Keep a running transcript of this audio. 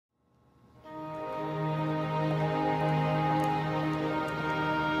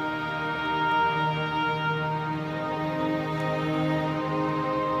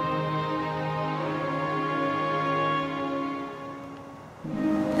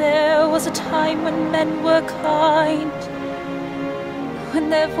was a time when men were kind, when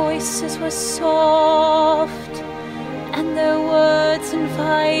their voices were soft and their words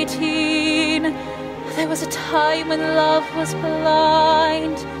inviting. There was a time when love was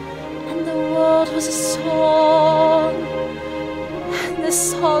blind and the world was a song, and the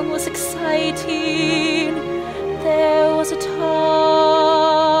song was exciting. There was a time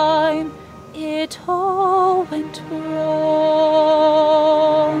it all went wrong.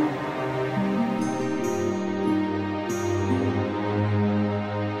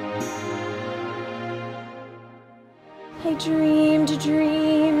 I dreamed a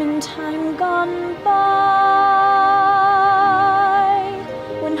dream in time gone by,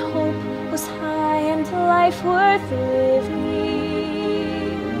 when hope was high and life worth living.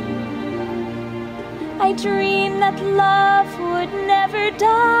 I dreamed that love would never die.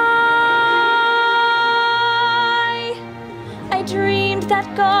 I dreamed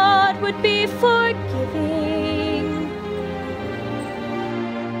that God would be forgiving.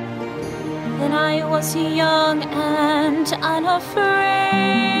 Then I was young and unafraid,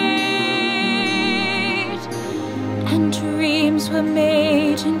 and dreams were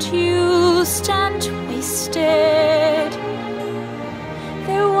made and used and wasted.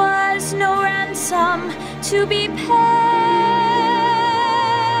 There was no ransom to be paid,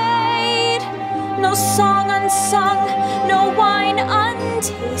 no song unsung, no wine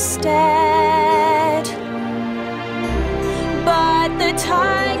untasted. But the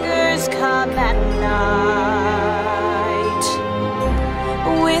tigers come at night,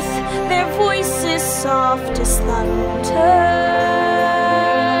 with their voices soft as thunder,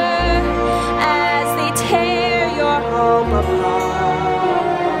 as they tear your hope apart,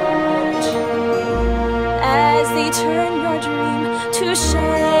 as they turn your dream to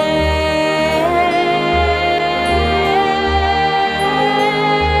shame.